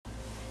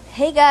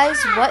Hey guys,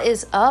 what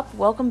is up?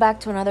 Welcome back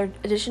to another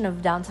edition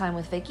of Downtime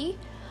with Vicky.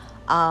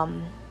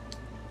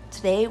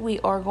 Today we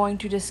are going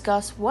to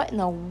discuss what in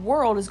the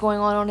world is going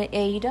on at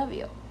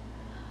AEW.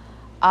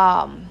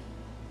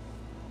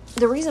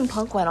 The reason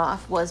Punk went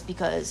off was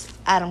because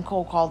Adam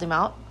Cole called him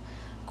out.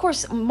 Of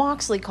course,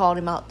 Moxley called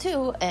him out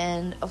too,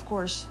 and of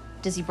course,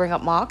 does he bring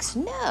up Mox?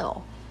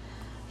 No.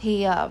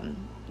 He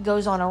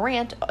goes on a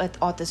rant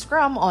at the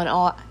Scrum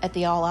at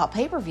the All Out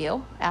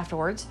pay-per-view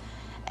afterwards,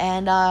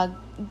 and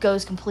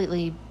goes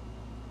completely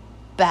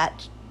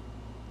bat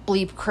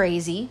bleep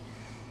crazy.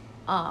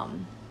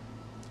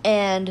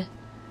 And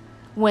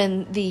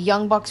when the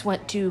Young Bucks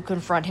went to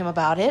confront him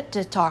about it,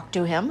 to talk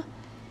to him,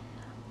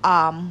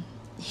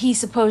 he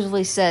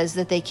supposedly says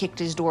that they kicked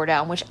his door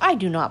down, which I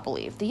do not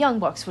believe. The Young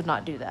Bucks would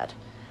not do that.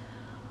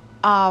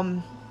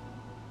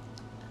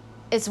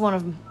 It's one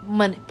of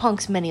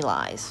Punk's many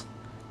lies.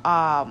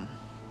 But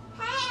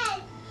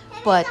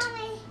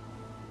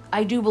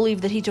I do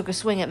believe that he took a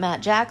swing at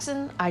Matt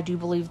Jackson. I do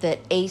believe that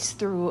Ace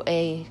threw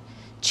a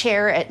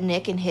chair at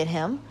Nick and hit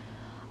him.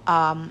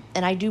 And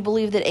I do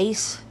believe that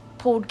Ace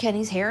pulled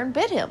Kenny's hair and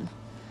bit him.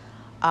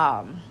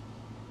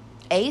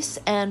 Ace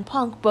and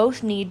Punk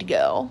both need to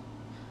go.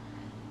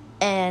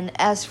 And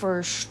as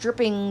for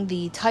stripping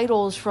the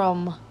titles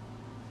from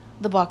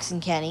the Bucks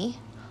and Kenny,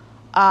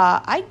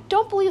 I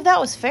don't believe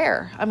that was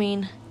fair. I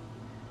mean,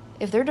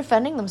 if they're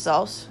defending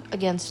themselves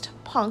against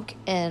Punk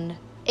and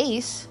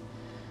Ace,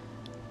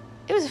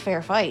 it was a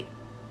fair fight.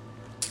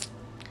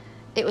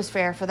 It was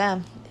fair for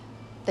them.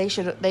 They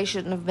shouldn't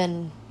have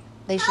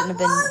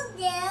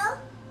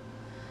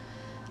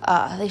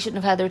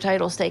had their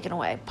titles taken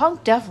away.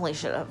 Punk definitely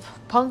should have.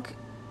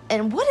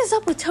 And what is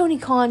up with Tony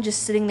Khan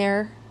just sitting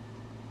there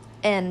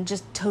and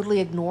just totally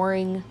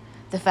ignoring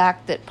the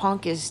fact that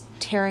Punk is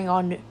tearing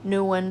on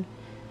new one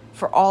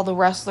for all the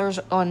wrestlers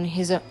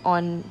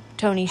on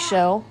Tony's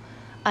show?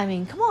 I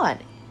mean, come on.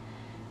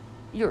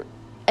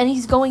 And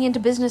he's going into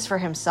business for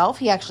himself.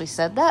 He actually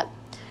said that.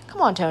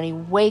 Come on, Tony,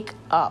 wake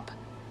up.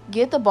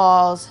 Get the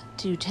balls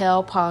to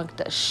tell Punk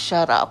to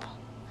shut up.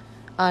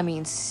 I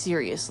mean,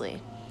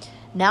 seriously.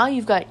 Now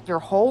you've got your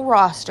whole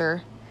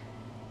roster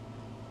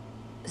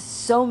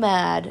so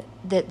mad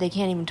that they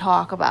can't even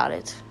talk about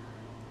it.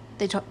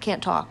 They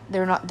can't talk.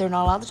 They're not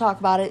allowed to talk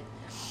about it.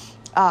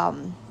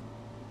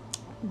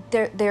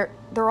 They're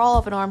all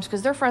up in arms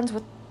because they're friends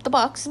with the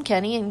Bucks and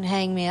Kenny and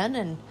Hangman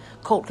and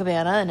Colt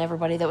Cabana and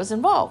everybody that was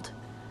involved.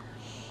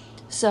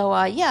 So,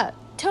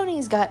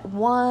 Tony's got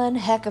one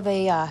heck of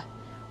a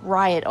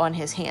riot on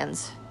his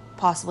hands,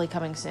 possibly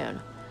coming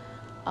soon.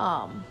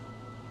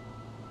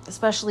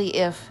 Especially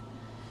if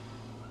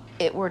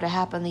it were to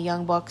happen, the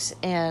Young Bucks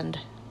and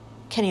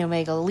Kenny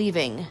Omega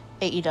leaving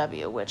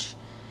AEW, which,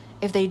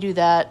 if they do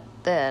that,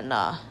 then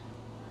I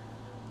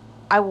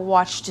will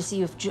watch to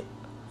see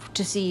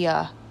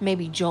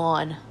maybe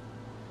John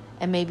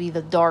and maybe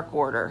the Dark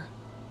Order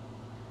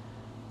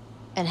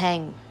and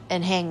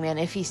Hangman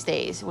if he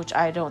stays, which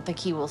I don't think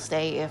he will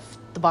stay if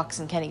the Bucks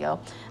and Kenny go.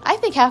 I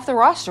think half the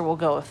roster will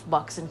go if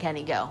Bucks and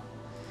Kenny go,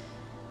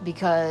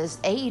 because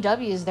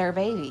AEW is their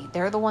baby.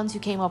 They're the ones who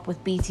came up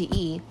with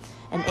BTE,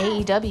 and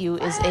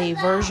AEW is a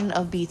version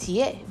of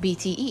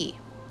BTE.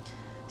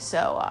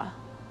 So,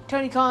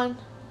 Tony Khan,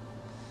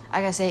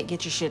 I gotta say,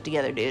 get your shit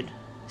together, dude.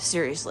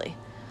 Seriously.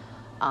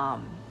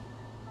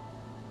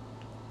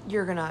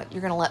 You're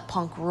gonna let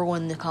Punk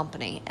ruin the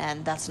company,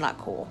 and that's not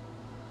cool.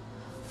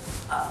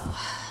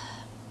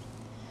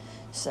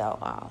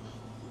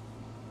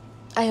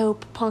 I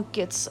hope Punk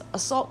gets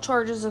assault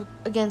charges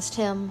against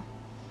him.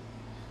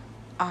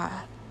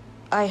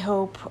 I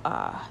hope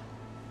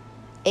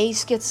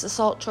Ace gets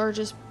assault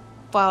charges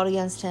filed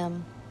against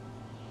him.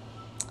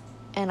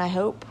 And I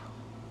hope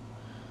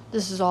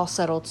this is all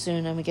settled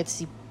soon and we get to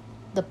see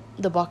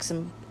the Bucks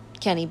and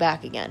Kenny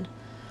back again.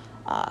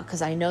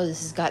 Because I know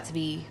this has got to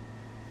be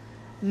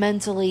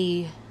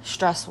mentally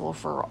stressful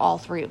for all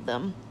three of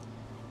them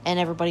and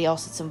everybody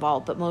else that's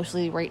involved. But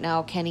mostly right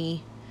now,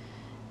 Kenny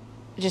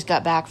just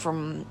got back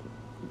from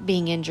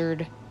being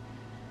injured,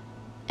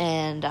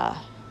 and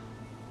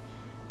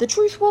the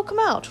truth will come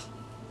out,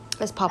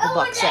 as Papa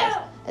Buck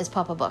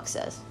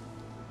says.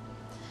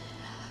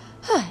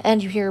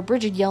 And you hear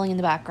Bridget yelling in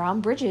the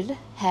background. Bridget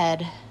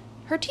had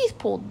her teeth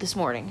pulled this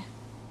morning.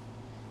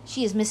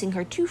 She is missing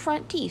her 2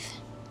 front teeth.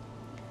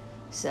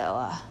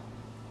 So,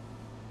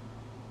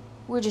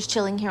 we're just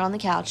chilling here on the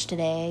couch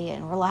today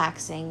and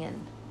relaxing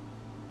and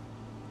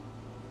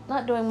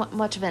not doing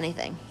much of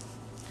anything.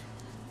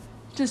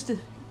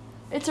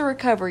 It's a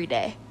recovery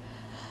day.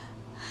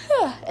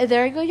 And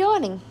there I go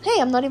yawning.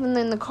 Hey, I'm not even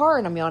in the car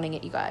and I'm yawning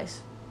at you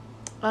guys.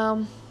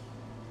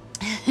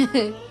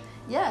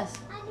 Yes.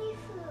 I need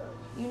food.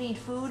 You need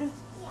food?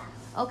 Yeah.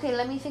 Okay,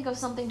 let me think of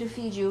something to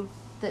feed you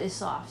that is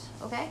soft,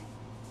 okay?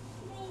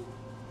 Maybe.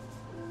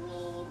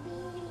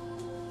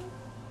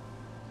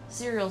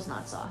 Cereal's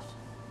not soft.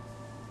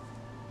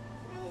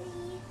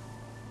 Maybe.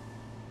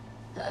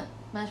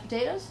 Mashed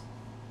potatoes?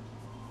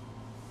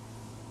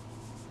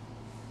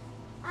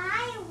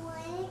 I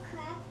wanted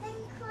Captain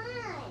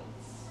Crunch.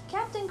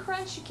 Captain Crunch.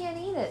 Crunch, you can't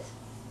eat it.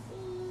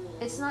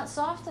 It's not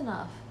soft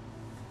enough.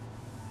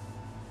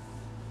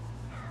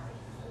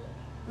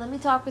 Let me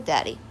talk with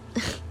Daddy.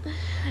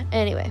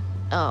 Anyway,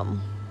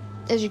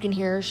 as you can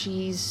hear,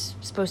 she's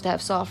supposed to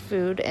have soft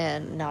food,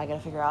 and now I gotta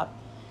figure out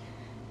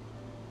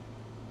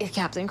if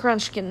Captain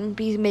Crunch can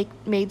be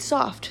made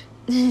soft.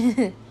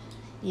 Yay,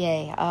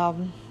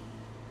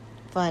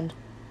 fun.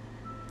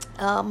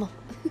 I'm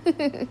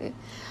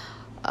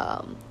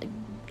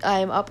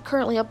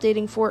currently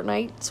updating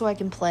Fortnite so I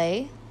can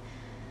play.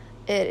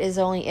 It is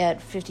only at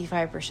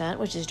 55%,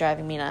 which is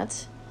driving me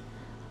nuts.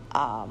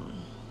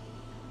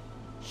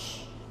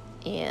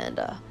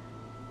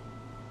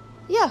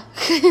 Yeah.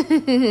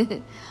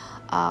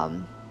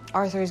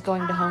 Arthur is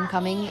going to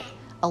homecoming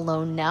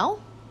alone now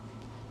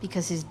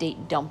because his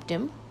date dumped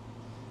him.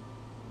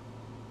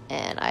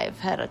 And I've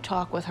had a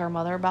talk with her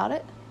mother about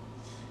it.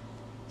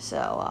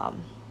 So,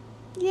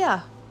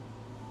 yeah.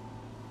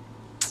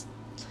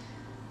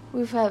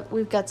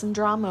 We've got some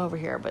drama over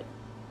here, but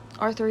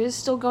Arthur is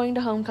still going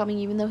to homecoming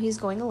even though he's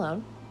going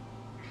alone.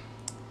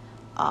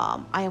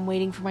 I am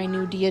waiting for my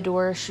new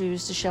Diadora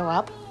shoes to show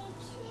up.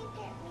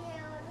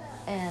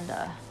 And,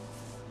 Get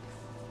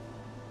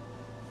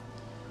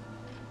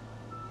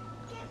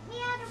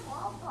me out of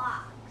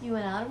Roblox. you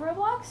went out of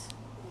Roblox?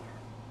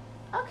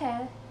 Yeah.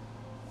 Okay.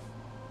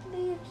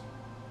 Leave.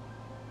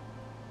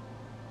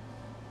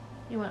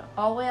 You went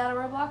all the way out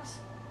of Roblox?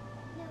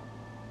 No.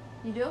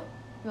 You do?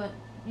 You went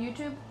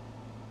YouTube?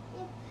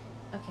 Yep.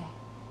 Okay.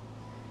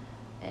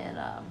 And,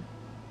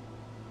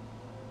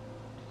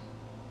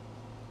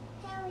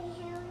 Harry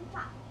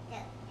Potter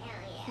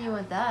area. you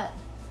went that.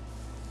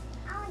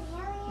 Oh,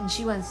 Harry. And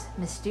she went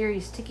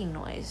mysterious ticking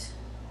noise.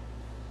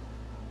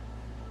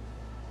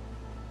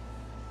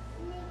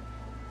 Snip,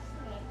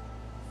 snip.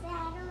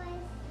 Saddle,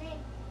 snip,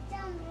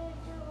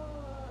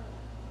 Dumbledore.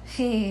 There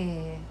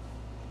Can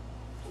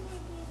I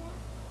do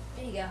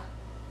that? you go.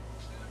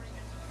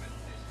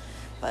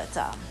 But,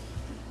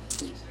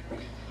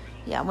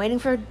 yeah, I'm waiting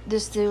for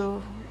this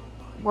to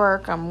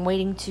work. I'm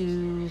waiting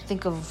to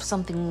think of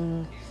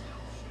something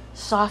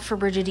soft for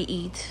Bridget to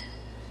eat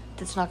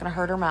that's not going to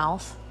hurt her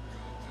mouth.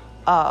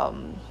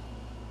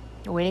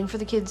 Waiting for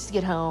the kids to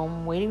get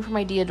home. Waiting for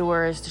my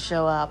Diadoras to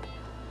show up.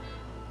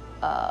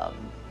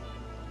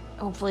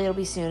 Hopefully it'll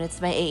be soon.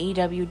 It's my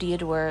AEW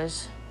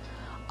Diadoras.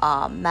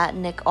 Matt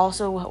and Nick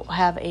also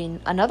have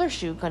another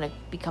shoe going to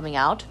be coming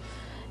out.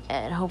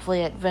 And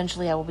hopefully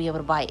eventually I will be able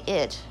to buy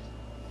it.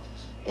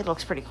 It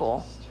looks pretty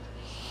cool.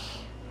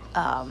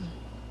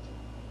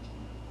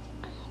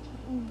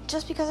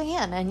 Just because I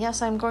can. And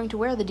yes, I'm going to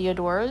wear the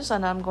Diadoras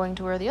and I'm going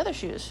to wear the other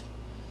shoes.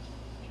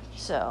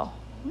 So,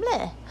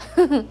 meh.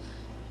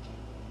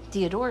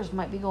 Diadoras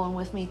might be going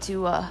with me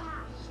to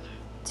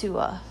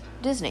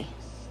Disney.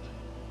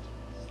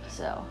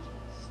 So,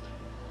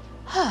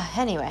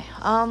 anyway,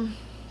 I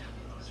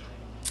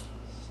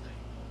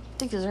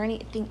think, is there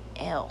anything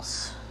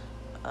else?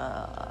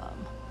 I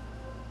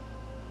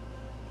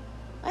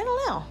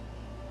don't know.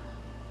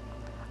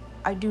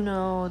 I do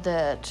know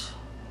that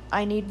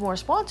I need more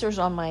sponsors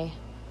on my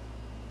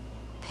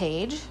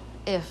page.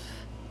 If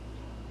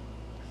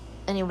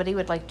anybody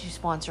would like to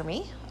sponsor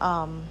me,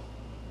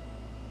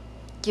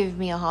 give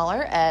me a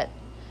holler at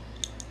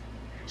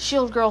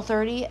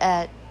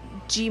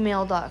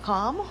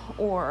shieldgirl30@gmail.com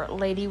or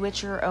Lady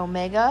Witcher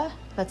Omega.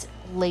 That's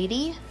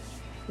Lady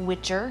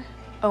Witcher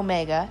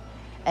Omega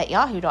at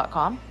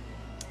yahoo.com.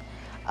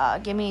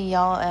 Give me a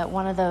yell at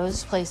one of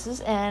those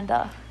places, and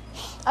I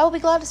will be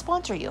glad to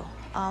sponsor you.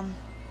 All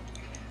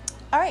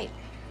right.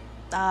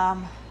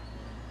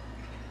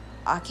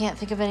 I can't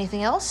think of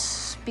anything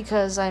else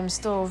because I'm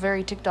still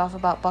very ticked off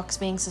about Bucks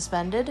being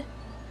suspended,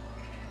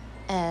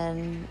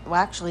 and well,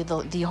 actually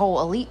the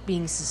whole elite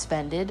being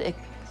suspended,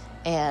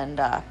 and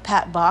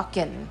Pat Buck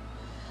and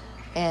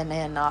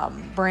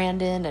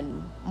Brandon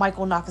and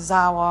Michael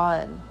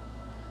Nakazawa, and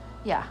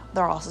yeah,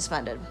 they're all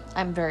suspended.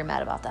 I'm very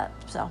mad about that.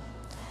 So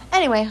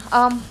anyway,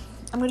 I'm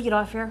gonna get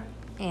off here,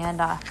 and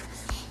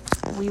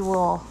we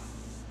will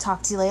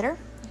talk to you later.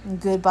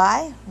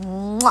 Goodbye,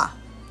 mwah,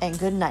 and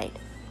good night.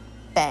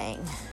 Bang.